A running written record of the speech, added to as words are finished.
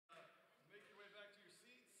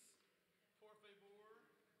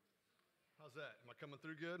How's that? Am I coming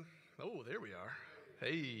through good? Oh, there we are.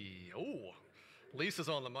 Hey, oh, Lisa's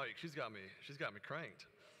on the mic. She's got me cranked.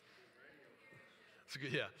 It's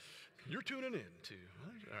good. Yeah, you're tuning in too.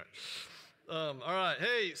 All right. All right.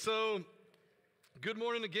 Hey, so good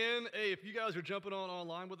morning again. Hey, if you guys are jumping on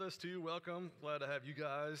online with us too, welcome. Glad to have you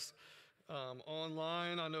guys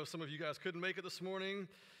online. I know some of you guys couldn't make it this morning,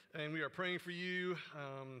 and we are praying for you,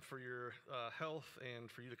 for your health, and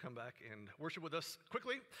for you to come back and worship with us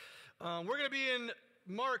quickly. We're going to be in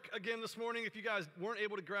Mark again this morning. If you guys weren't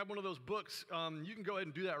able to grab one of those books, you can go ahead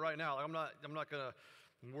and do that right now. I'm not going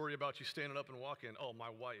to worry about you standing up and walking. Oh, my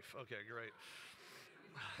wife. Okay, great.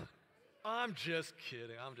 I'm just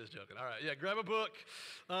kidding. I'm just joking. All right, yeah, grab a book.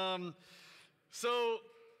 So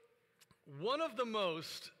one of the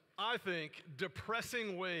most, I think,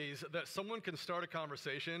 depressing ways that someone can start a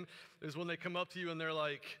conversation is when they come up to you and they're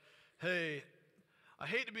like, hey, I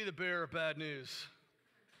hate to be the bearer of bad news,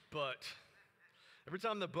 but every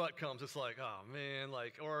time the but comes, it's like, oh man,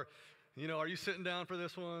 like, or, you know, are you sitting down for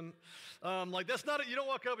this one? Like, that's not it. You don't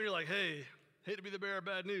walk up and you're like, hey, hate to be the bearer of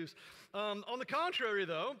bad news. On the contrary,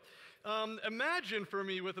 though, imagine for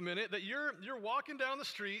me with a minute that you're walking down the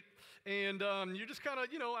street and you're just kind of,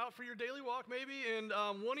 out for your daily walk maybe, and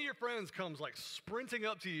one of your friends comes like sprinting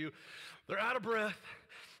up to you. They're out of breath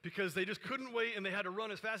because they just couldn't wait and they had to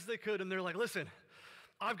run as fast as they could, and they're like, listen,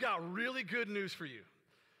 I've got really good news for you.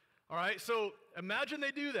 All right, so imagine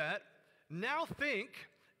they do that. Now think,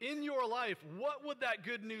 in your life, what would that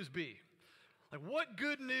good news be? Like, what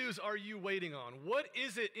good news are you waiting on? What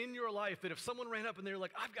is it in your life that if someone ran up and they're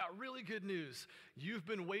like, I've got really good news, you've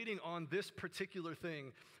been waiting on this particular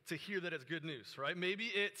thing to hear that it's good news, right? Maybe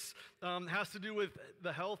it's has to do with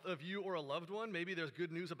the health of you or a loved one. Maybe there's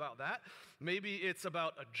good news about that. Maybe it's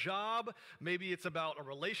about a job. Maybe it's about a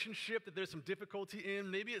relationship that there's some difficulty in.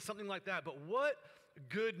 Maybe it's something like that. But what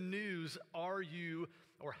good news are you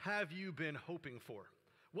or have you been hoping for?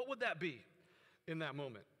 What would that be in that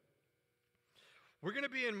moment? We're going to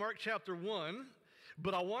be in Mark chapter 1,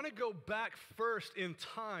 but I want to go back first in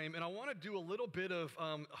time, and I want to do a little bit of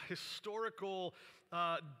historical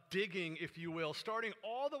digging, if you will, starting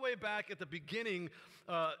all the way back at the beginning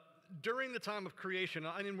during the time of creation.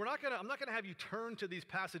 I mean, I'm not going to have you turn to these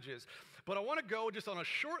passages, but I want to go just on a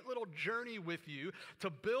short little journey with you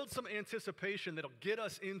to build some anticipation that'll get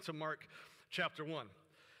us into Mark chapter 1.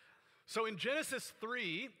 So in Genesis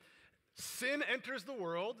 3, sin enters the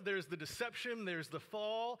world. There's the deception, there's the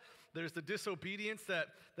fall, there's the disobedience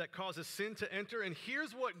that causes sin to enter. And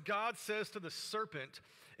here's what God says to the serpent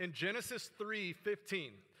in Genesis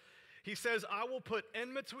 3:15. He says, I will put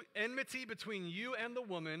enmity between you and the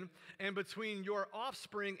woman, and between your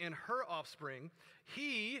offspring and her offspring.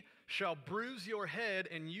 He shall bruise your head,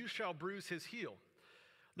 and you shall bruise his heel.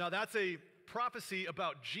 Now that's a prophecy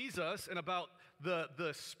about Jesus and about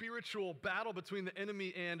the spiritual battle between the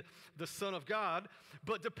enemy and the Son of God.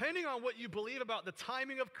 But depending on what you believe about the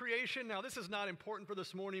timing of creation, now this is not important for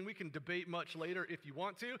this morning. We can debate much later if you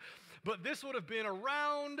want to. But this would have been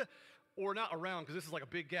around, or not around because this is like a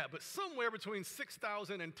big gap, but somewhere between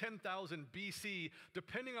 6,000 and 10,000 BC,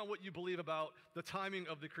 depending on what you believe about the timing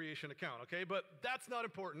of the creation account, okay? But that's not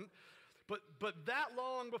important. But that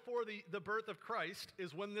long before the birth of Christ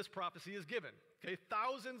is when this prophecy is given, okay?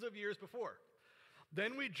 Thousands of years before.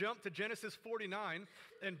 Then we jump to Genesis 49,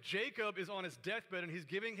 and Jacob is on his deathbed, and he's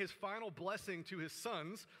giving his final blessing to his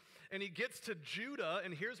sons, and he gets to Judah,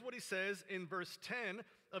 and here's what he says in verse 10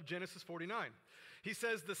 of Genesis 49. He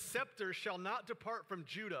says, the scepter shall not depart from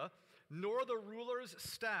Judah, nor the ruler's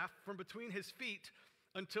staff from between his feet,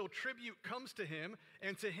 until tribute comes to him,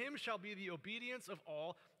 and to him shall be the obedience of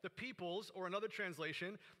all the peoples, or another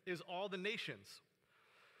translation is all the nations.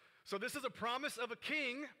 So this is a promise of a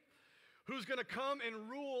king who's going to come and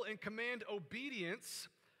rule and command obedience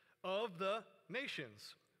of the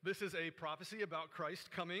nations. This is a prophecy about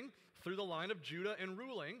Christ coming through the line of Judah and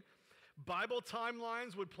ruling. Bible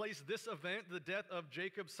timelines would place this event, the death of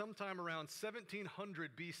Jacob, sometime around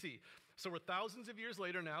 1700 BC. So we're thousands of years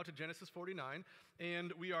later now to Genesis 49,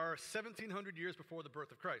 and we are 1700 years before the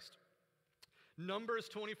birth of Christ. Numbers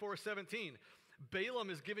 24:17.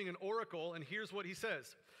 Balaam is giving an oracle, and here's what he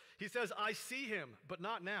says. He says, I see him, but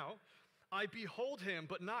not now. I behold him,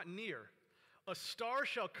 but not near. A star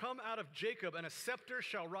shall come out of Jacob, and a scepter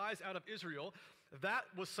shall rise out of Israel. That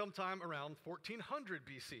was sometime around 1400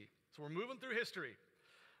 BC. So we're moving through history.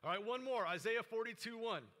 All right, one more, Isaiah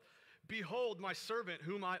 42:1. Behold, my servant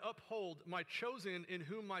whom I uphold, my chosen in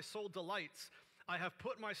whom my soul delights. I have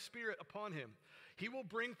put my spirit upon him. He will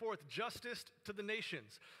bring forth justice to the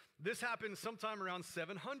nations. This happened sometime around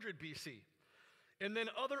 700 BC. And then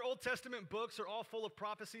other Old Testament books are all full of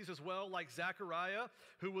prophecies as well, like Zechariah,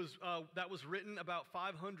 that was written about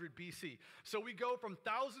 500 BC. So we go from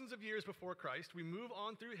thousands of years before Christ, we move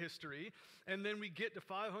on through history, and then we get to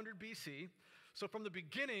 500 BC. So from the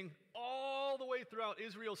beginning, all the way throughout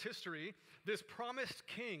Israel's history, this promised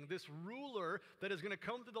king, this ruler that is going to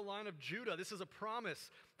come through the line of Judah, this is a promise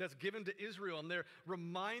that's given to Israel, and they're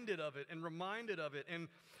reminded of it and reminded of it. And,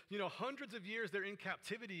 hundreds of years they're in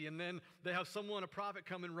captivity, and then they have someone, a prophet,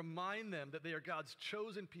 come and remind them that they are God's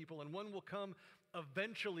chosen people, and one will come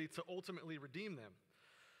eventually to ultimately redeem them.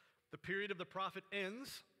 The period of the prophets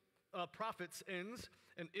ends,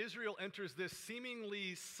 and Israel enters this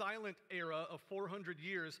seemingly silent era of 400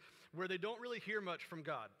 years where they don't really hear much from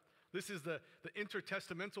God. This is the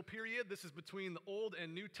intertestamental period. This is between the Old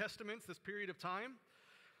and New Testaments, this period of time.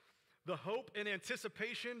 The hope and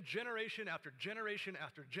anticipation, generation after generation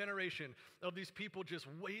after generation, of these people just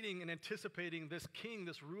waiting and anticipating this king,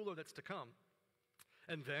 this ruler that's to come.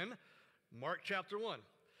 And then, Mark chapter 1,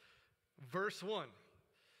 verse 1.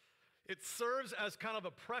 It serves as kind of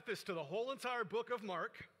a preface to the whole entire book of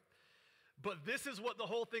Mark, but this is what the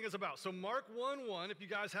whole thing is about. So Mark 1:1, if you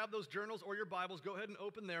guys have those journals or your Bibles, go ahead and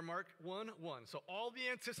open there, Mark 1:1. So all the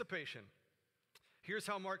anticipation. Here's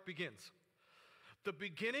how Mark begins. The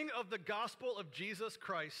beginning of the gospel of Jesus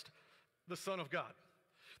Christ, the Son of God.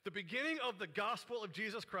 The beginning of the gospel of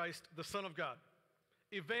Jesus Christ, the Son of God.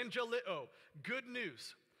 Evangelio, good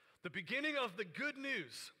news. The beginning of the good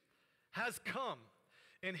news has come,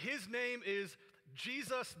 and his name is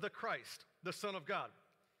Jesus the Christ, the Son of God.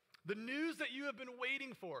 The news that you have been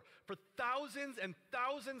waiting for thousands and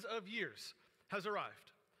thousands of years has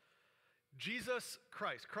arrived. Jesus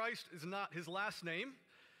Christ. Christ is not his last name.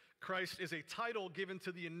 Christ is a title given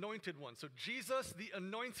to the anointed one. So Jesus, the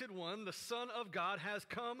anointed one, the Son of God, has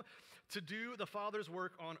come to do the Father's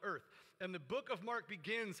work on earth. And the book of Mark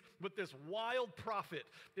begins with this wild prophet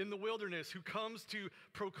in the wilderness who comes to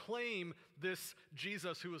proclaim this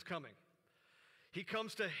Jesus who is coming. He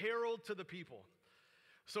comes to herald to the people.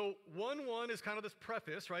 So 1:1 is kind of this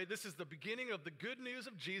preface, right? This is the beginning of the good news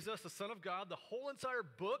of Jesus, the Son of God. The whole entire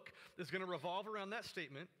book is going to revolve around that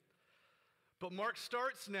statement. But Mark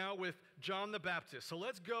starts now with John the Baptist. So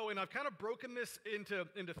let's go, and I've kind of broken this into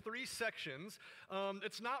three sections.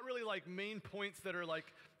 It's not really like main points that are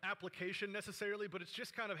like application necessarily, but it's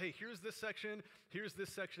just kind of, hey, here's this section,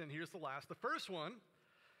 and here's the last. The first one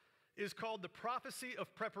is called the prophecy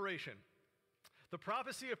of preparation. The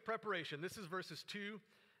prophecy of preparation. This is verses 2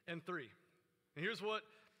 and 3. And here's what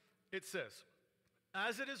it says.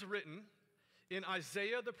 As it is written in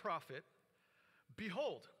Isaiah the prophet,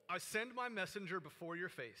 behold, I send my messenger before your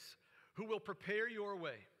face, who will prepare your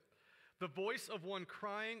way. The voice of one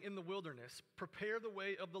crying in the wilderness, prepare the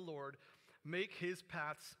way of the Lord, make his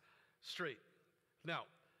paths straight. Now,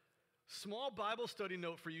 small Bible study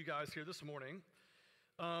note for you guys here this morning,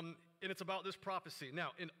 and it's about this prophecy.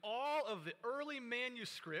 Now, in all of the early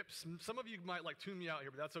manuscripts, some of you might like tune me out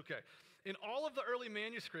here, but that's okay. In all of the early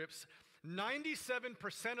manuscripts,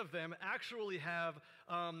 97% of them actually have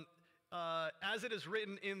as it is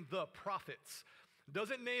written in the prophets.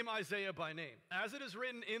 Doesn't name Isaiah by name. As it is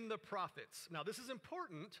written in the prophets. Now, this is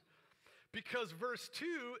important because verse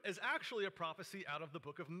 2 is actually a prophecy out of the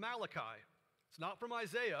book of Malachi. It's not from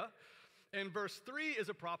Isaiah. And verse 3 is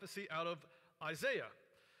a prophecy out of Isaiah.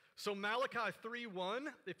 So Malachi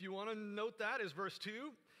 3:1, if you want to note that, is verse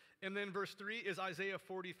 2. And then verse 3 is Isaiah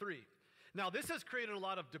 43. Now, this has created a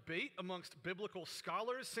lot of debate amongst biblical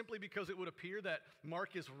scholars simply because it would appear that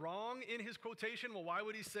Mark is wrong in his quotation. Well, why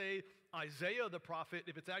would he say Isaiah the prophet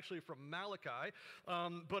if it's actually from Malachi?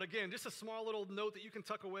 But again, just a small little note that you can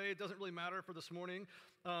tuck away. It doesn't really matter for this morning.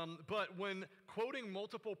 But when quoting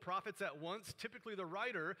multiple prophets at once, typically the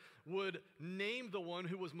writer would name the one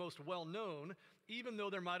who was most well known, even though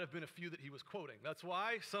there might have been a few that he was quoting. That's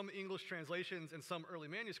why some English translations and some early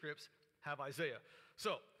manuscripts have Isaiah.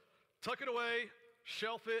 So, tuck it away,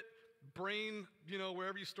 shelf it, brain,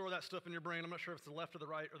 wherever you store that stuff in your brain. I'm not sure if it's the left or the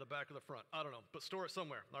right or the back or the front. I don't know, but store it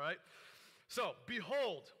somewhere, all right? So,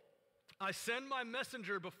 behold, I send my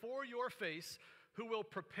messenger before your face who will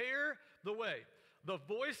prepare the way. The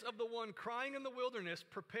voice of the one crying in the wilderness,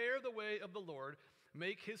 prepare the way of the Lord,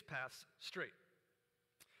 make his paths straight.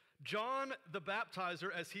 John the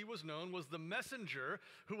Baptizer, as he was known, was the messenger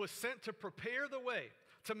who was sent to prepare the way,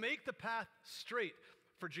 to make the path straight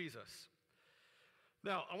for Jesus.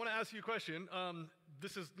 Now, I want to ask you a question.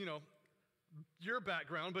 This is, your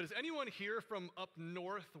background, but is anyone here from up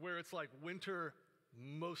north where it's like winter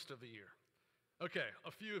most of the year? Okay,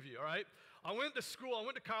 a few of you, all right? I went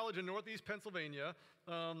to college in Northeast Pennsylvania.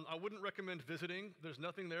 I wouldn't recommend visiting. There's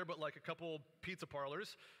nothing there but like a couple pizza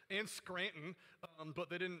parlors and Scranton, but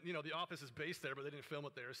they didn't, the office is based there, but they didn't film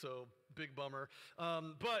it there, so big bummer.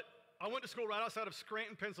 But I went to school right outside of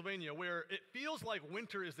Scranton, Pennsylvania, where it feels like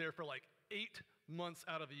winter is there for like 8 months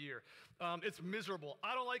out of the year. It's miserable.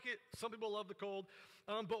 I don't like it. Some people love the cold.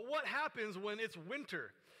 But what happens when it's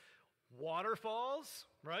winter? Water falls,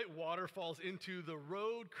 right? Water falls into the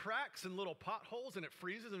road cracks and little potholes, and it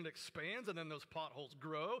freezes and it expands, and then those potholes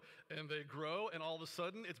grow, and all of a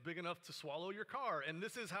sudden it's big enough to swallow your car. And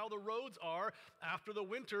this is how the roads are after the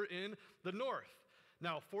winter in the north.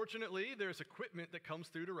 Now, fortunately, there's equipment that comes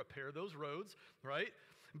through to repair those roads, right?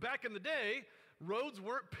 Back in the day, roads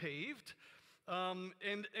weren't paved, and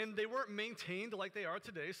they weren't maintained like they are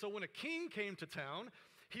today. So when a king came to town,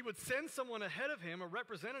 he would send someone ahead of him, a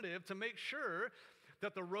representative, to make sure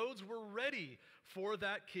that the roads were ready for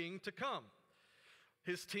that king to come.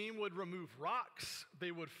 His team would remove rocks,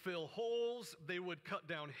 they would fill holes, they would cut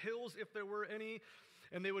down hills if there were any,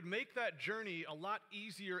 and they would make that journey a lot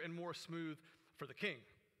easier and more smooth for the king.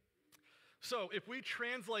 So if we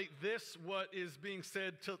translate this, what is being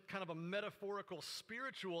said, to kind of a metaphorical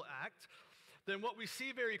spiritual act, then what we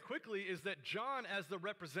see very quickly is that John, as the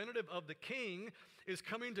representative of the king, is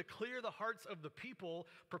coming to clear the hearts of the people,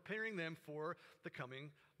 preparing them for the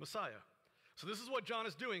coming Messiah. So this is what John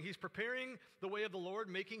is doing. He's preparing the way of the Lord,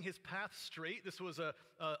 making his path straight. This was a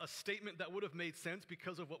statement that would have made sense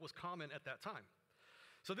because of what was common at that time.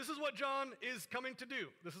 So this is what John is coming to do.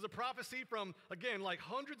 This is a prophecy from, again, like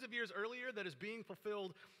hundreds of years earlier that is being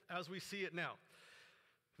fulfilled as we see it now.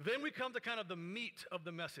 Then we come to kind of the meat of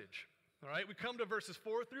the message. All right, we come to verses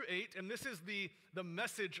 4 through 8, and this is the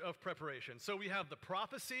message of preparation. So we have the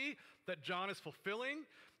prophecy that John is fulfilling,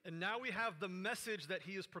 and now we have the message that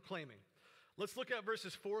he is proclaiming. Let's look at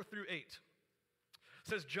verses 4 through 8. It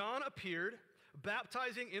says, John appeared,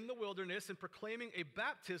 baptizing in the wilderness and proclaiming a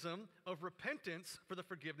baptism of repentance for the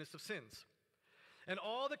forgiveness of sins. And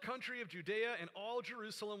all the country of Judea and all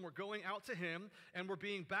Jerusalem were going out to him and were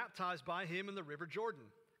being baptized by him in the river Jordan,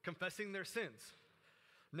 confessing their sins.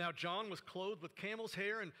 Now John was clothed with camel's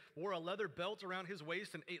hair and wore a leather belt around his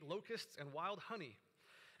waist and ate locusts and wild honey.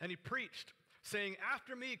 And he preached, saying,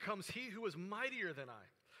 After me comes he who is mightier than I,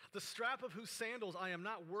 the strap of whose sandals I am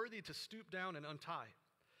not worthy to stoop down and untie.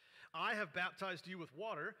 I have baptized you with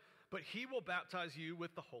water, but he will baptize you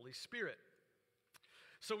with the Holy Spirit.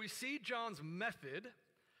 So we see John's method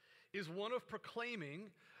is one of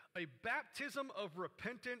proclaiming a baptism of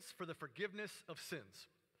repentance for the forgiveness of sins.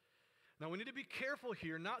 Now, we need to be careful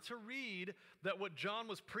here not to read that what John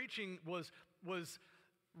was preaching was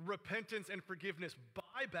repentance and forgiveness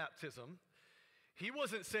by baptism. He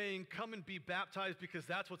wasn't saying, come and be baptized because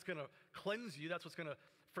that's what's going to cleanse you, that's what's going to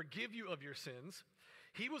forgive you of your sins.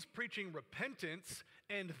 He was preaching repentance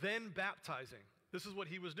and then baptizing. This is what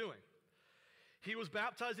he was doing. He was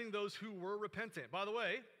baptizing those who were repentant. By the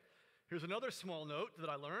way, here's another small note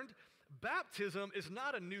that I learned. Baptism is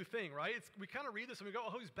not a new thing, right? We kind of read this and we go,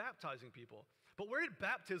 oh, he's baptizing people. But where did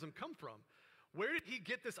baptism come from? Where did he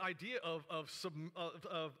get this idea of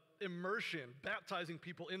immersion, baptizing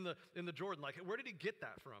people in the Jordan? Like, where did he get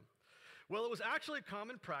that from? Well, it was actually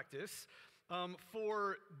common practice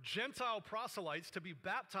for Gentile proselytes to be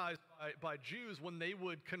baptized by Jews when they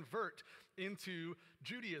would convert into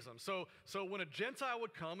Judaism. So when a Gentile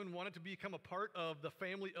would come and wanted to become a part of the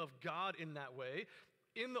family of God in that way,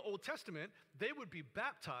 in the Old Testament, they would be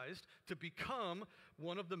baptized to become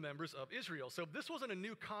one of the members of Israel. So this wasn't a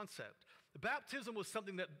new concept. Baptism was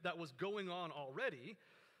something that was going on already.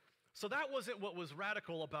 So that wasn't what was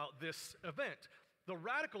radical about this event. The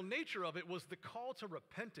radical nature of it was the call to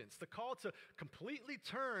repentance, the call to completely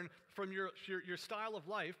turn from your style of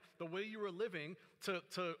life, the way you were living, to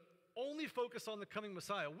only focus on the coming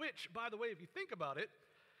Messiah, which, by the way, if you think about it,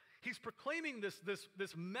 he's proclaiming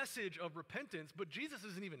this message of repentance, but Jesus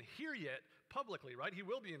isn't even here yet publicly, right? He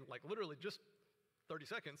will be in like literally just 30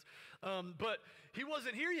 seconds, but he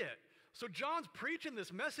wasn't here yet. So John's preaching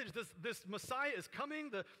this message, this Messiah is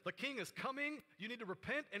coming, the king is coming, you need to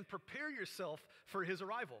repent and prepare yourself for his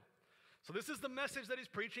arrival. So this is the message that he's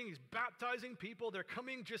preaching. He's baptizing people. They're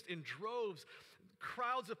coming just in droves,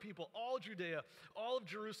 crowds of people, all Judea, all of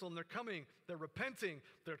Jerusalem. They're coming, they're repenting,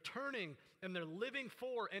 they're turning, and they're living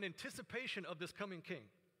for an anticipation of this coming king.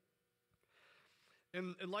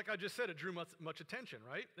 And like I just said, it drew much attention,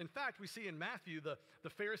 right? In fact, we see in Matthew the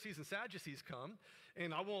Pharisees and Sadducees come,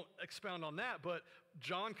 and I won't expound on that, but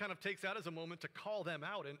John kind of takes that as a moment to call them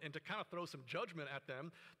out and to kind of throw some judgment at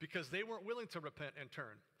them because they weren't willing to repent and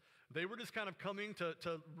turn. They were just kind of coming to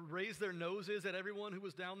raise their noses at everyone who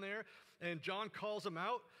was down there, and John calls them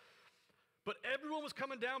out. But everyone was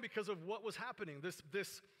coming down because of what was happening.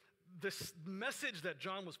 This message that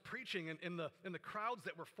John was preaching in the crowds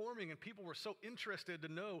that were forming, and people were so interested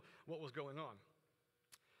to know what was going on.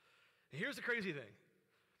 And here's the crazy thing,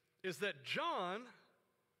 is that John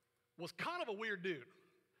was kind of a weird dude.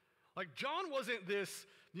 Like, John wasn't this,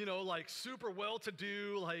 like super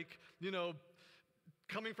well-to-do, like,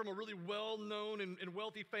 coming from a really well-known and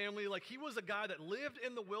wealthy family. Like, he was a guy that lived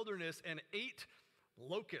in the wilderness and ate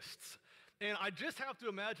locusts. And I just have to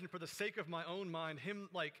imagine, for the sake of my own mind, him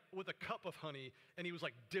like with a cup of honey, and he was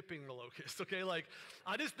like dipping the locusts, okay? Like,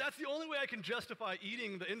 that's the only way I can justify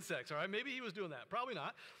eating the insects, all right? Maybe he was doing that, probably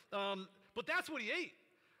not. But that's what he ate.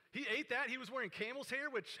 He ate that. He was wearing camel's hair,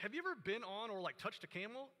 which, have you ever been on or like touched a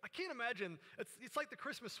camel? I can't imagine. It's like the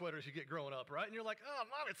Christmas sweaters you get growing up, right? And you're like, oh,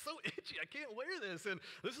 Mom, it's so itchy. I can't wear this. And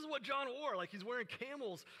this is what John wore. Like, he's wearing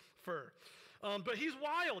camel's fur. But he's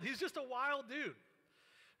wild. He's just a wild dude,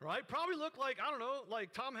 right? Probably looked like, I don't know,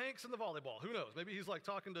 like Tom Hanks in the volleyball. Who knows? Maybe he's like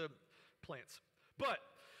talking to plants. But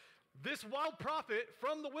this wild prophet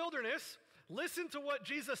from the wilderness, listen to what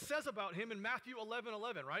Jesus says about him in Matthew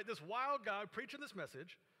 11:11, right? This wild guy preaching this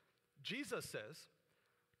message. Jesus says,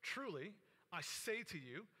 truly, I say to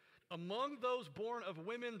you, among those born of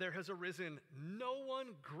women, there has arisen no one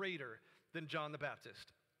greater than John the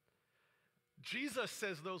Baptist. Jesus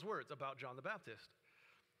says those words about John the Baptist.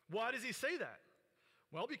 Why does he say that?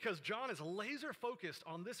 Well, because John is laser focused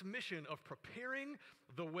on this mission of preparing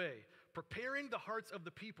the way, preparing the hearts of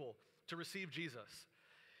the people to receive Jesus.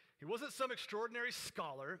 He wasn't some extraordinary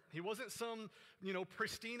scholar. He wasn't some,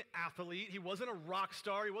 pristine athlete. He wasn't a rock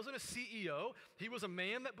star. He wasn't a CEO. He was a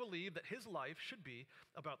man that believed that his life should be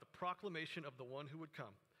about the proclamation of the one who would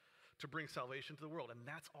come to bring salvation to the world. And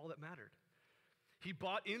that's all that mattered. He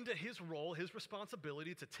bought into his role, his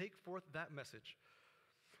responsibility to take forth that message.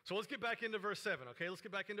 So let's get back into verse 7, okay? Let's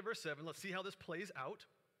get back into verse 7. Let's see how this plays out.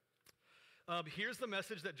 Here's the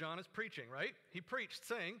message that John is preaching, right? He preached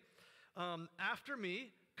saying, after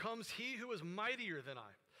me comes he who is mightier than I.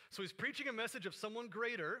 So he's preaching a message of someone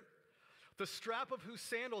greater, the strap of whose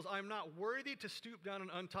sandals I am not worthy to stoop down and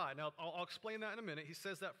untie. Now, I'll explain that in a minute. He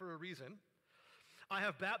says that for a reason. I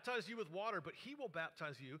have baptized you with water, but he will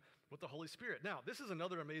baptize you with the Holy Spirit. Now, this is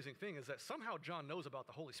another amazing thing, is that somehow John knows about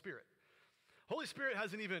the Holy Spirit. Holy Spirit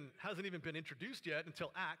hasn't even been introduced yet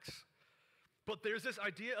until Acts. But there's this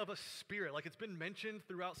idea of a spirit, like it's been mentioned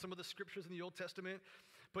throughout some of the scriptures in the Old Testament.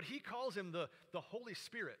 But he calls him the Holy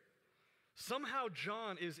Spirit. Somehow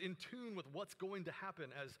John is in tune with what's going to happen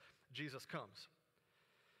as Jesus comes.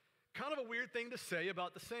 Kind of a weird thing to say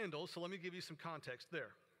about the sandals, so let me give you some context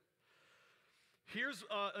there. Here's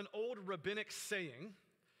an old rabbinic saying,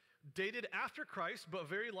 dated after Christ, but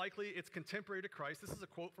very likely it's contemporary to Christ. This is a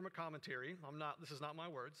quote from a commentary. This is not my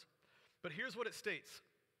words. But here's what it states.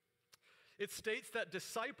 It states that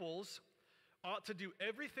disciples ought to do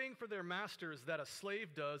everything for their masters that a slave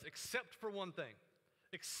does, except for one thing,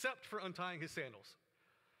 except for untying his sandals.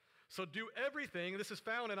 So do everything, and this is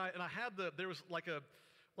found, and I had there was like a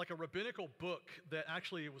rabbinical book that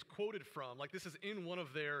actually was quoted from, like this is in one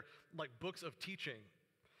of their like books of teaching.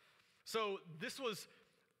 So this was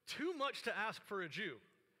too much to ask for a Jew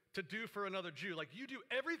to do for another Jew. Like, you do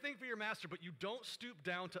everything for your master, but you don't stoop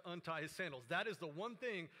down to untie his sandals. That is the one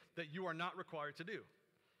thing that you are not required to do.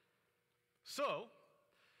 So,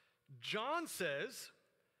 John says,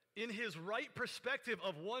 in his right perspective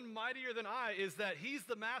of one mightier than I, is that he's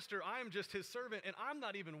the master, I am just his servant, and I'm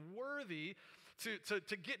not even worthy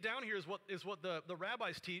to get down here, is what the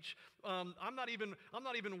rabbis teach. I'm not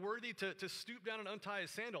even worthy to stoop down and untie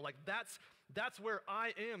his sandal. Like, that's where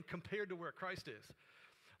I am compared to where Christ is.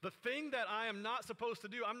 The thing that I am not supposed to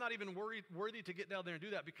do, I'm not even worthy to get down there and do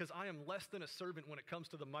that, because I am less than a servant when it comes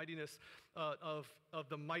to the mightiness of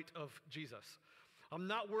the might of Jesus. I'm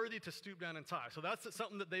not worthy to stoop down and tie. So that's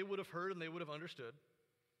something that they would have heard and they would have understood.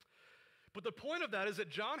 But the point of that is that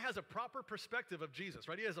John has a proper perspective of Jesus,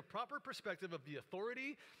 right? He has a proper perspective of the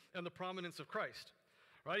authority and the prominence of Christ,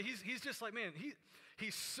 right? He's just like, man,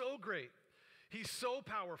 he's so great. He's so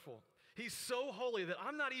powerful. He's so holy that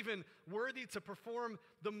I'm not even worthy to perform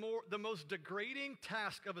the most degrading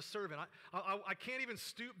task of a servant. I can't even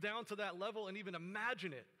stoop down to that level and even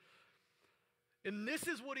imagine it. And this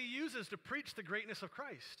is what he uses to preach the greatness of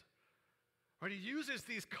Christ. Right? He uses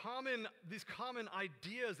these common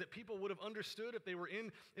ideas that people would have understood if they were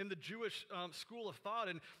in the Jewish school of thought.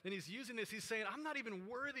 And he's using this. He's saying, I'm not even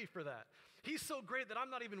worthy for that. He's so great that I'm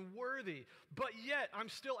not even worthy. But yet, I'm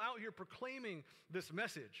still out here proclaiming this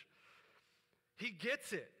message. He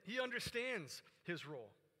gets it. He understands his role.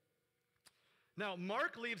 Now,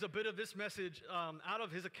 Mark leaves a bit of this message out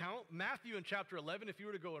of his account. Matthew in chapter 11, if you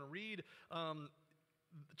were to go and read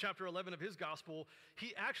chapter 11 of his gospel,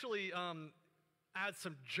 he actually adds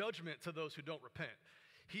some judgment to those who don't repent.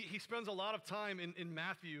 He spends a lot of time in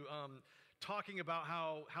Matthew talking about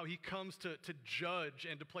how he comes to judge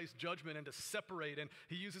and to place judgment and to separate, and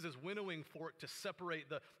he uses his winnowing fork to separate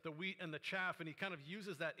the wheat and the chaff, and he kind of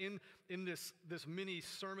uses that in this mini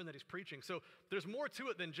sermon that he's preaching. So there's more to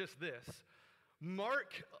it than just this.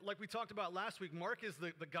 Mark, like we talked about last week, Mark is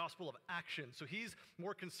the gospel of action. So he's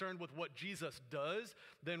more concerned with what Jesus does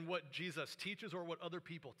than what Jesus teaches or what other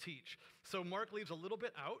people teach. So Mark leaves a little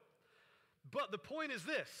bit out. But the point is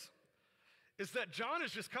this, is that John is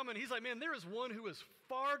just coming. He's like, man, there is one who is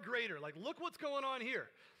far greater. Like, look what's going on here.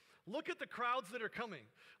 Look at the crowds that are coming.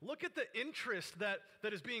 Look at the interest that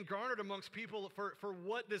is being garnered amongst people for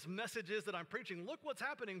what this message is that I'm preaching. Look what's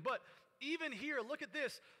happening. But even here, look at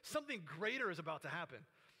this. Something greater is about to happen.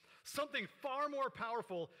 Something far more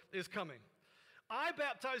powerful is coming. I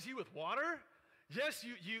baptize you with water. Yes,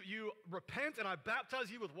 you repent and I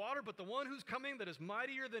baptize you with water, but the one who's coming that is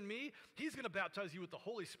mightier than me, he's going to baptize you with the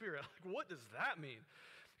Holy Spirit. Like, what does that mean?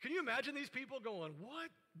 Can you imagine these people going, what?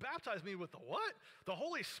 Baptize me with the what? The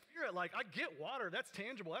Holy Spirit. Like, I get water. That's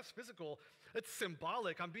tangible. That's physical. It's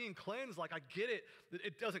symbolic. I'm being cleansed. Like, I get it.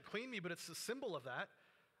 It doesn't clean me, but it's a symbol of that.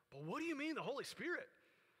 But what do you mean, the Holy Spirit?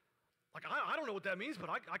 Like, I don't know what that means, but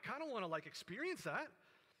I kind of want to, like, experience that.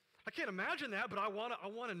 I can't imagine that, but I want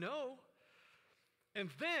to know. And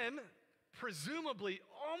then, presumably,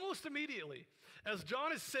 almost immediately, as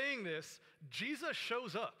John is saying this, Jesus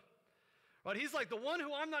shows up. Right? He's like, the one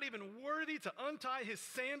who I'm not even worthy to untie his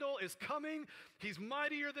sandal is coming. He's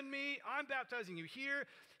mightier than me. I'm baptizing you here.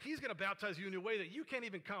 He's going to baptize you in a way that you can't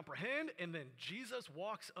even comprehend. And then Jesus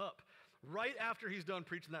walks up right after he's done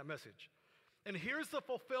preaching that message. And here's the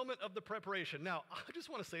fulfillment of the preparation. Now, I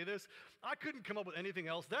just want to say this. I couldn't come up with anything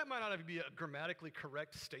else. That might not even be a grammatically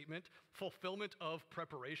correct statement. Fulfillment of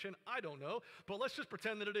preparation. I don't know. But let's just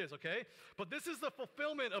pretend that it is, okay? But this is the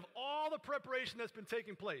fulfillment of all the preparation that's been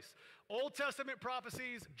taking place. Old Testament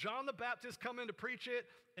prophecies, John the Baptist coming to preach it,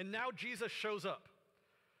 and now Jesus shows up.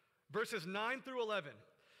 Verses 9 through 11.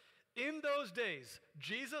 In those days,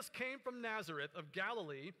 Jesus came from Nazareth of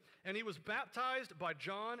Galilee, and he was baptized by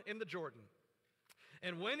John in the Jordan.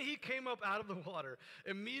 And when he came up out of the water,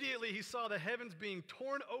 immediately he saw the heavens being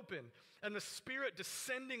torn open and the Spirit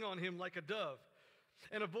descending on him like a dove.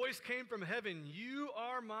 And a voice came from heaven, "You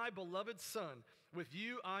are my beloved Son. With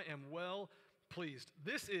you I am well pleased."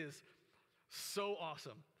 This is so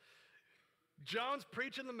awesome. John's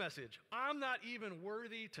preaching the message. I'm not even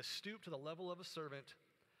worthy to stoop to the level of a servant.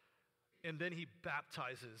 And then he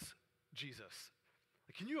baptizes Jesus.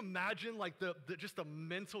 Can you imagine like just the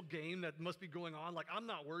mental game that must be going on? Like, I'm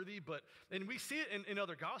not worthy, and we see it in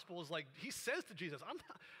other gospels, like he says to Jesus,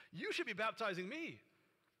 you should be baptizing me.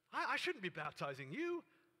 I shouldn't be baptizing you.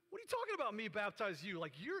 What are you talking about me baptize you?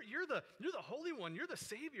 Like you're the Holy One, you're the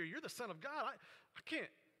Savior, you're the Son of God. I can't,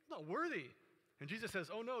 I'm not worthy. And Jesus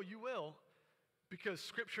says, oh no, you will, because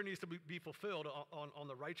Scripture needs to be fulfilled on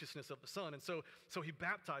the righteousness of the Son. And so he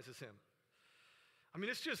baptizes him. I mean,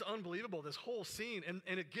 it's just unbelievable, this whole scene, and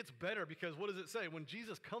it gets better because what does it say? When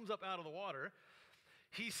Jesus comes up out of the water,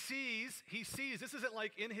 he sees, this isn't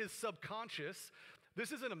like in his subconscious,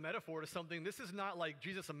 this isn't a metaphor to something, this is not like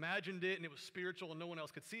Jesus imagined it and it was spiritual and no one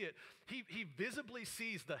else could see it. He visibly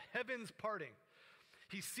sees the heavens parting.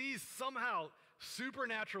 He sees somehow,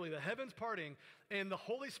 supernaturally, the heavens parting and the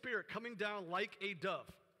Holy Spirit coming down like a dove.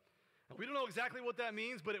 And we don't know exactly what that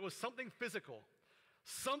means, but it was something physical.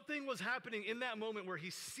 Something was happening in that moment where he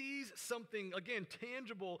sees something, again,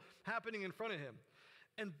 tangible happening in front of him.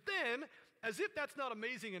 And then, as if that's not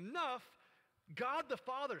amazing enough, God the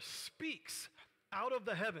Father speaks out of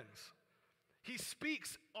the heavens. He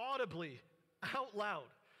speaks audibly, out loud.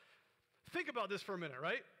 Think about this for a minute,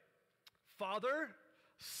 right? Father,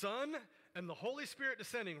 Son, and the Holy Spirit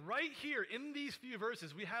descending. Right here in these few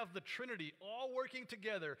verses, we have the Trinity all working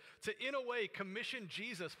together to, in a way, commission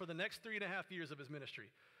Jesus for the next 3.5 years of his ministry.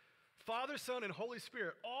 Father, Son, and Holy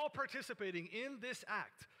Spirit all participating in this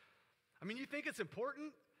act. I mean, you think it's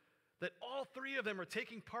important that all three of them are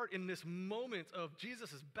taking part in this moment of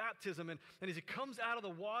Jesus' baptism, and as he comes out of the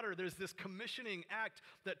water, there's this commissioning act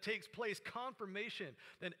that takes place, confirmation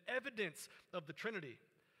and evidence of the Trinity.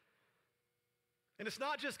 And it's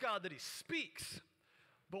not just God that he speaks,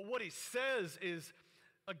 but what he says is,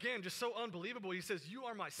 again, just so unbelievable. He says, you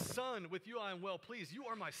are my Son, with you I am well pleased. You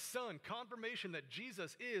are my Son, confirmation that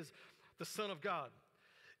Jesus is the Son of God,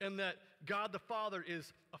 and that God the Father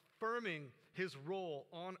is affirming his role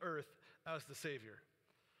on earth as the Savior.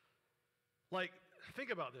 Like,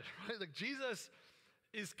 think about this, right? Like, Jesus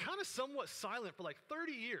is kind of somewhat silent for like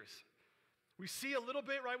 30 years. We see a little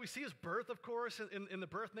bit, right? We see his birth, of course, in the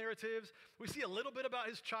birth narratives. We see a little bit about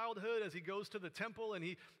his childhood as he goes to the temple and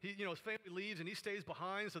he his family leaves and he stays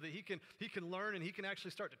behind so that he can learn and he can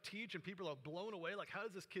actually start to teach, and people are blown away. Like, how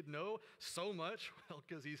does this kid know so much? Well,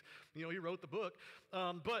 because he wrote the book.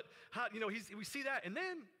 But how, we see that, and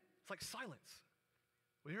then it's like silence.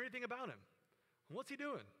 We hear anything about him. What's he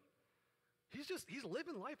doing? He's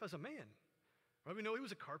living life as a man. Right? We know he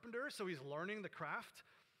was a carpenter, so he's learning the craft.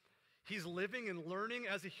 He's living and learning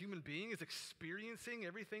as a human being. He's experiencing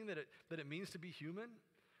everything that it means to be human.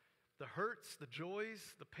 The hurts, the joys,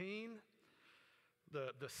 the pain,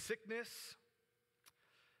 the sickness.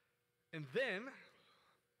 And then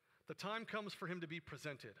the time comes for him to be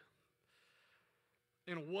presented.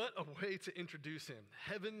 And what a way to introduce him.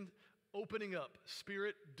 Heaven opening up,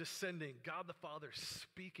 Spirit descending, God the Father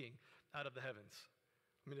speaking out of the heavens.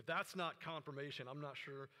 I mean, if that's not confirmation, I'm not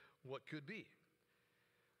sure what could be.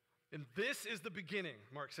 And this is the beginning,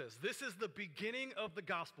 Mark says. This is the beginning of the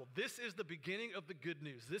gospel. This is the beginning of the good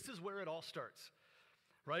news. This is where it all starts,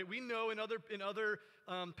 right? We know in other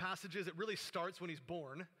passages it really starts when he's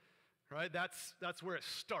born, right? That's where it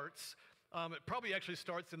starts. It probably actually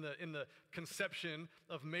starts in the conception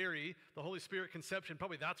of Mary, the Holy Spirit conception.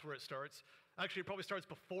 Probably that's where it starts. Actually, it probably starts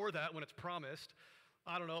before that when it's promised.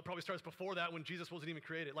 I don't know. It probably starts before that when Jesus wasn't even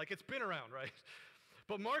created. Like, it's been around, right?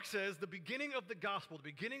 But Mark says the beginning of the gospel, the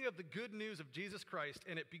beginning of the good news of Jesus Christ,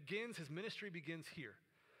 and his ministry begins here.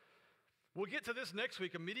 We'll get to this next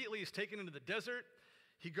week. Immediately he's taken into the desert.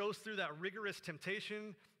 He goes through that rigorous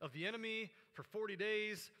temptation of the enemy for 40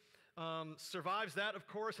 days, survives that, of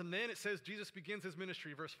course, and then it says Jesus begins his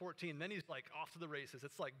ministry, verse 14. Then he's like off to the races.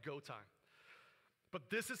 It's like go time. But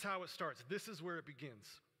this is how it starts. This is where it begins.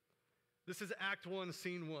 This is Act 1,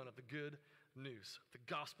 Scene 1 of the good news, the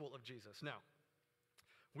gospel of Jesus. Now,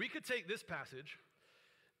 we could take this passage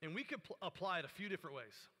and we could apply it a few different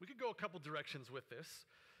ways. We could go a couple directions with this,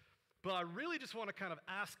 but I really just want to kind of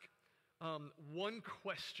ask one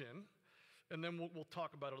question, and then we'll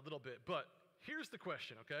talk about it a little bit. But here's the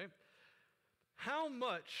question, okay? How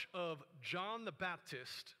much of John the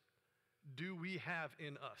Baptist do we have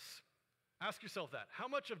in us? Ask yourself that. How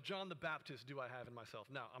much of John the Baptist do I have in myself?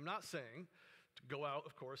 Now, I'm not saying to go out,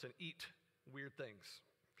 of course, and eat weird things,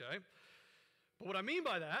 okay? But what I mean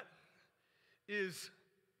by that is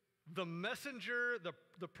the messenger,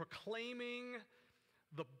 the proclaiming,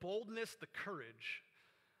 the boldness, the courage.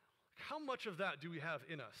 How much of that do we have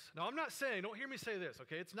in us? Now, I'm not saying, don't hear me say this,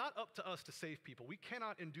 okay? It's not up to us to save people. We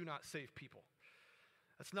cannot and do not save people.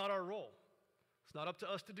 That's not our role. It's not up to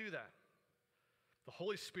us to do that. The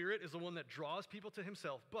Holy Spirit is the one that draws people to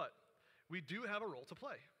himself, but we do have a role to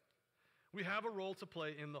play. We have a role to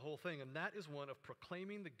play in the whole thing, and that is one of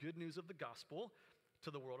proclaiming the good news of the gospel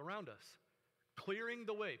to the world around us. Clearing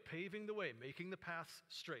the way, paving the way, making the paths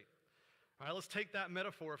straight. All right, let's take that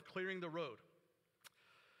metaphor of clearing the road.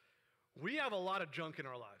 We have a lot of junk in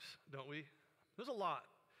our lives, don't we? There's a lot.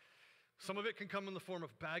 Some of it can come in the form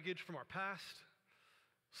of baggage from our past.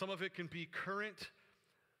 Some of it can be current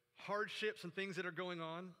hardships and things that are going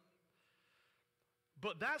on.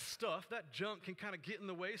 But that stuff, that junk, can kind of get in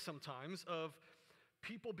the way sometimes of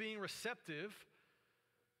people being receptive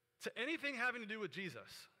to anything having to do with Jesus.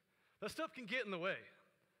 That stuff can get in the way.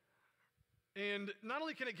 And not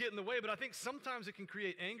only can it get in the way, but I think sometimes it can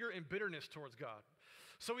create anger and bitterness towards God.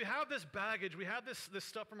 So we have this baggage, we have this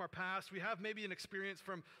stuff from our past, we have maybe an experience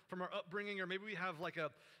from our upbringing, or maybe we have like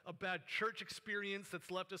a bad church experience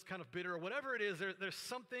that's left us kind of bitter, or whatever it is, there's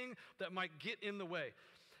something that might get in the way.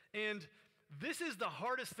 And this is the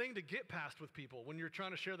hardest thing to get past with people when you're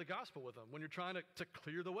trying to share the gospel with them, when you're trying to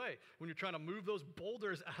clear the way, when you're trying to move those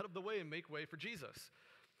boulders out of the way and make way for Jesus.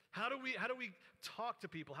 How do we talk to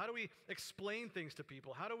people? How do we explain things to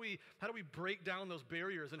people? How do we break down those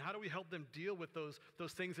barriers, and how do we help them deal with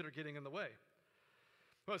those things that are getting in the way?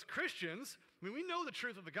 Well, as Christians, I mean, we know the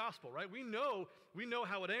truth of the gospel, right? We know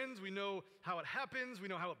how it ends, we know how it happens, we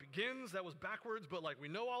know how it begins. That was backwards, but like we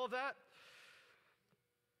know all of that.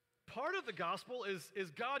 Part of the gospel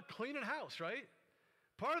is God cleaning house, right?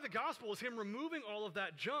 Part of the gospel is him removing all of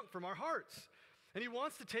that junk from our hearts. And he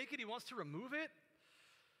wants to take it, he wants to remove it.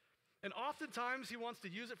 And oftentimes he wants to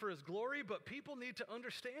use it for his glory, but people need to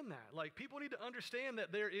understand that. Like, people need to understand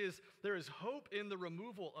that there is hope in the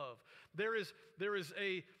removal of. There is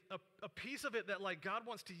a piece of it that, like, God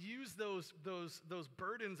wants to use those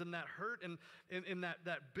burdens and that hurt and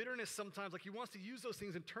that bitterness sometimes. Like, he wants to use those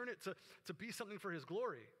things and turn it to be something for his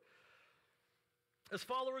glory. As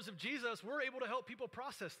followers of Jesus, we're able to help people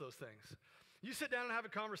process those things. You sit down and have a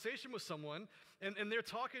conversation with someone, and they're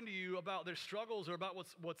talking to you about their struggles or about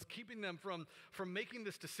what's keeping them from making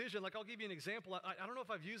this decision. Like, I'll give you an example. I don't know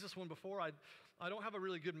if I've used this one before. I don't have a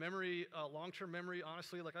really good memory, long-term memory,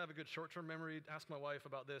 honestly. Like, I have a good short-term memory. Ask my wife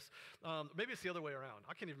about this. Maybe it's the other way around.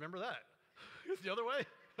 I can't even remember that. It's the other way?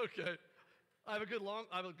 Okay. I have a good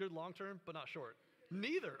long-term, but not short.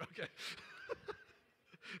 Neither. Okay.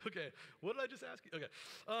 Okay. What did I just ask you?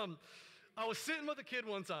 Okay. I was sitting with a kid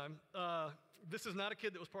one time. This is not a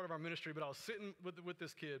kid that was part of our ministry, but I was sitting with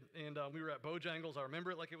this kid, and we were at Bojangles. I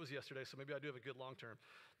remember it like it was yesterday, so maybe I do have a good long-term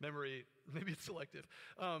memory. Maybe it's selective.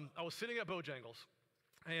 I was sitting at Bojangles,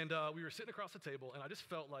 and we were sitting across the table, and I just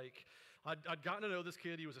felt like I'd gotten to know this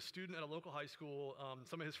kid. He was a student at a local high school.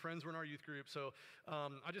 Some of his friends were in our youth group, so I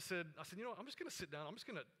said, you know what, I'm just going to sit down. I'm just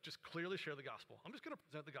going to just clearly share the gospel. I'm just going to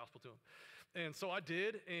present the gospel to him. And so I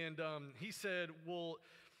did, and he said, well,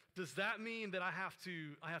 does that mean that I have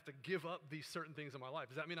to give up these certain things in my life?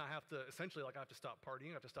 Does that mean I have to, essentially, like I have to stop partying,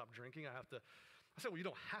 I have to stop drinking, I said, well, you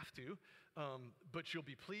don't have to, but you'll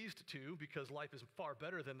be pleased to, because life is far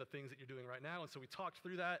better than the things that you're doing right now. And so we talked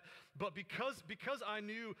through that. But because I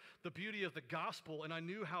knew the beauty of the gospel, and I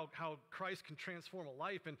knew how Christ can transform a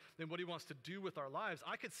life and what he wants to do with our lives,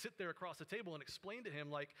 I could sit there across the table and explain to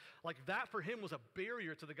him like that for him was a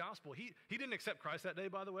barrier to the gospel. He didn't accept Christ that day,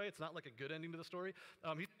 by the way. It's not like a good ending to the story.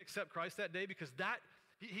 He didn't accept Christ that day because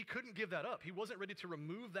he couldn't give that up. He wasn't ready to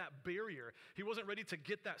remove that barrier. He wasn't ready to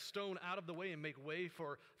get that stone out of the way and make way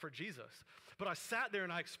for Jesus. But I sat there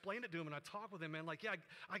and I explained it to him, and I talked with him, man, like, yeah,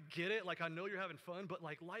 I get it. Like, I know you're having fun, but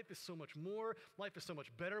like life is so much more. Life is so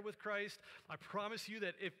much better with Christ. I promise you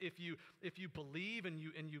that if you believe and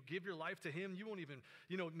you give your life to him, you won't even,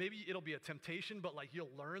 maybe it'll be a temptation, but like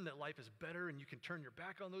you'll learn that life is better and you can turn your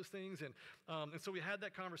back on those things. And so we had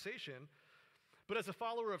that conversation. But as a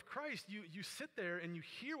follower of Christ, you sit there and you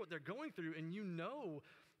hear what they're going through, and you know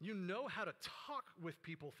how to talk with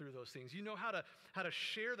people through those things. You know how to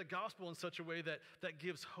share the gospel in such a way that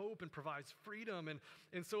gives hope and provides freedom.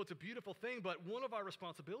 And so it's a beautiful thing, but one of our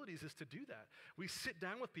responsibilities is to do that. We sit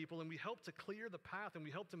down with people and we help to clear the path, and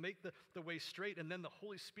we help to make the way straight, and then the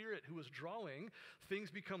Holy Spirit who is drawing,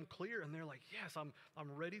 things become clear, and they're like, yes,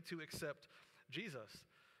 I'm ready to accept Jesus.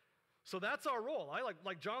 So that's our role.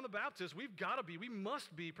 Like John the Baptist, we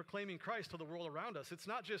must be proclaiming Christ to the world around us. It's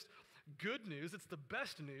not just good news, it's the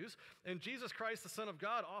best news. And Jesus Christ, the Son of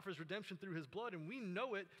God, offers redemption through his blood, and we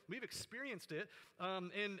know it, we've experienced it,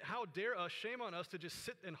 and how dare us, shame on us to just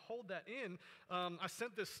sit and hold that in. I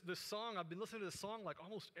sent this song, I've been listening to this song like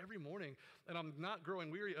almost every morning, and I'm not growing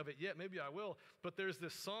weary of it yet, maybe I will, but there's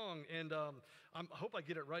this song, and I hope I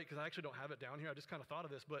get it right, because I actually don't have it down here, I just kind of thought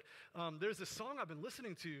of this, but there's this song I've been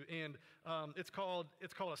listening to, and it's called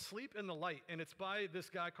Asleep in the Light, and it's by this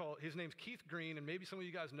guy his name's Keith Green, and maybe some of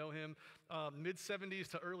you guys know him, mid-70s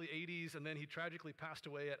to early 80s, and then he tragically passed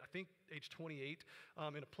away at, I think, age 28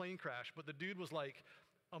 in a plane crash, but the dude was like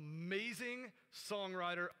amazing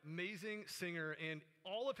songwriter, amazing singer, and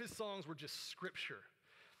all of his songs were just scripture.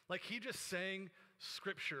 Like, he just sang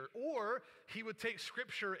scripture, or he would take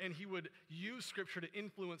scripture and he would use scripture to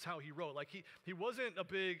influence how he wrote. Like, he wasn't a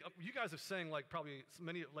big, you guys have sang like probably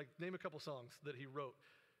many, like name a couple songs that he wrote.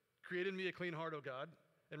 Create in me a clean heart, O God,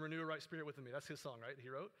 and renew a right spirit within me. That's his song, right? He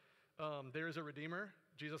wrote. There is a Redeemer,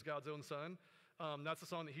 Jesus, God's own Son. That's the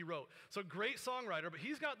song that he wrote. So great songwriter, but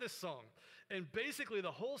he's got this song. And basically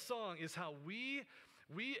the whole song is how we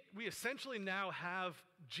essentially now have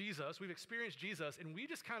Jesus, we've experienced Jesus, and we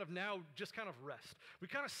just kind of rest. We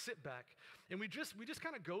kind of sit back, and we just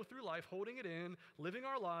kind of go through life holding it in, living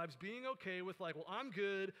our lives, being okay with like, well, I'm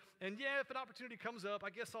good, and yeah, if an opportunity comes up, I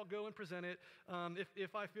guess I'll go and present it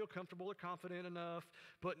if I feel comfortable or confident enough,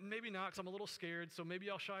 but maybe not because I'm a little scared, so maybe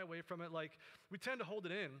I'll shy away from it. Like, we tend to hold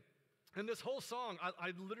it in. And this whole song,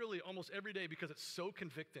 I literally almost every day, because it's so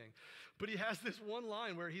convicting, but he has this one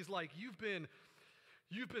line where he's like,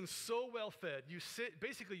 You've been so well fed. You sit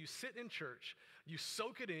in church, you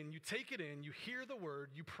soak it in, you take it in, you hear the word,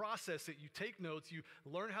 you process it, you take notes, you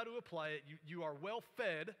learn how to apply it, you are well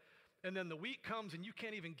fed, and then the week comes and you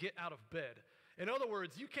can't even get out of bed. In other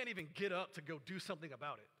words, you can't even get up to go do something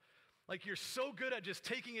about it. Like, you're so good at just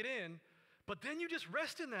taking it in, but then you just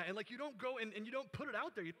rest in that, and like you don't go and you don't put it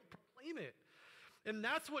out there, you don't proclaim it. And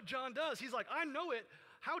that's what John does. He's like, I know it,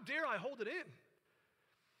 how dare I hold it in?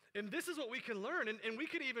 And this is what we can learn, and we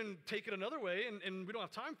can even take it another way, and we don't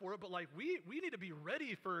have time for it, but like we need to be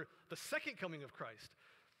ready for the second coming of Christ,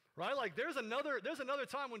 right? Like, there's another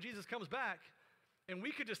time when Jesus comes back, and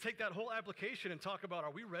we could just take that whole application and talk about,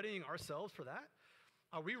 are we readying ourselves for that?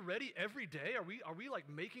 Are we ready every day? Are we like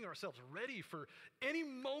making ourselves ready for any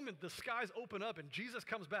moment the skies open up and Jesus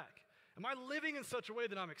comes back? Am I living in such a way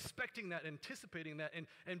that I'm expecting that, anticipating that,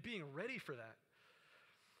 and being ready for that?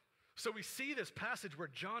 So we see this passage where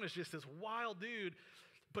John is just this wild dude,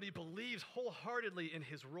 but he believes wholeheartedly in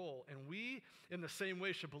his role. And we, in the same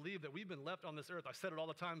way, should believe that we've been left on this earth. I said it all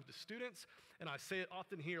the time to students, and I say it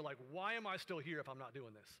often here, like, why am I still here if I'm not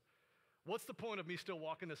doing this? What's the point of me still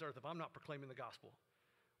walking this earth if I'm not proclaiming the gospel?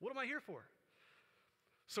 What am I here for?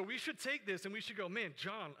 So we should take this and we should go, man,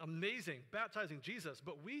 John, amazing, baptizing Jesus,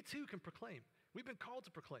 but we too can proclaim. We've been called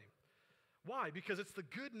to proclaim. Why? Because it's the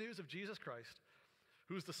good news of Jesus Christ,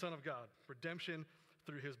 who's the Son of God, redemption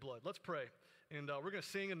through his blood. Let's pray, and we're going to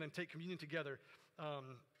sing and then take communion together.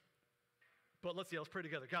 But let's pray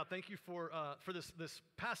together. God, thank you for this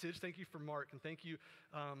passage. Thank you for Mark, and thank you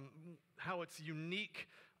how it's unique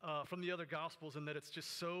from the other Gospels, and that it's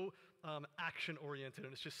just so action-oriented,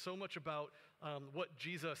 and it's just so much about what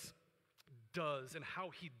Jesus does and how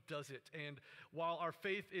he does it. And while our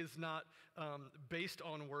faith is not based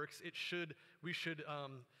on works, we should.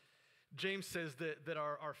 James says that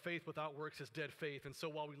our faith without works is dead faith. And so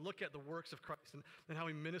while we look at the works of Christ and how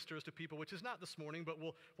he ministers to people, which is not this morning, but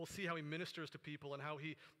we'll see how he ministers to people and how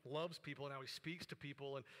he loves people and how he speaks to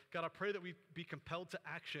people. And God, I pray that we be compelled to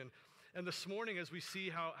action. And this morning, as we see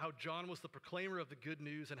how John was the proclaimer of the good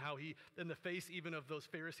news and how he, in the face even of those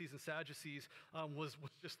Pharisees and Sadducees, was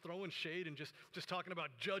just throwing shade and just talking about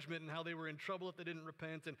judgment and how they were in trouble if they didn't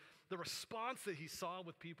repent, and the response that he saw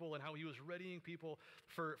with people and how he was readying people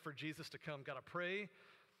for Jesus to come. God, I pray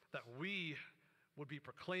that we would be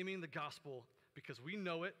proclaiming the gospel because we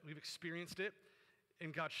know it, we've experienced it,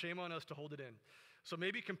 and God, shame on us to hold it in. So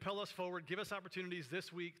maybe compel us forward, give us opportunities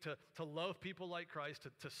this week to love people like Christ,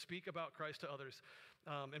 to speak about Christ to others,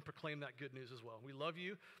 and proclaim that good news as well. We love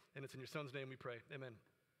you, and it's in your Son's name we pray. Amen.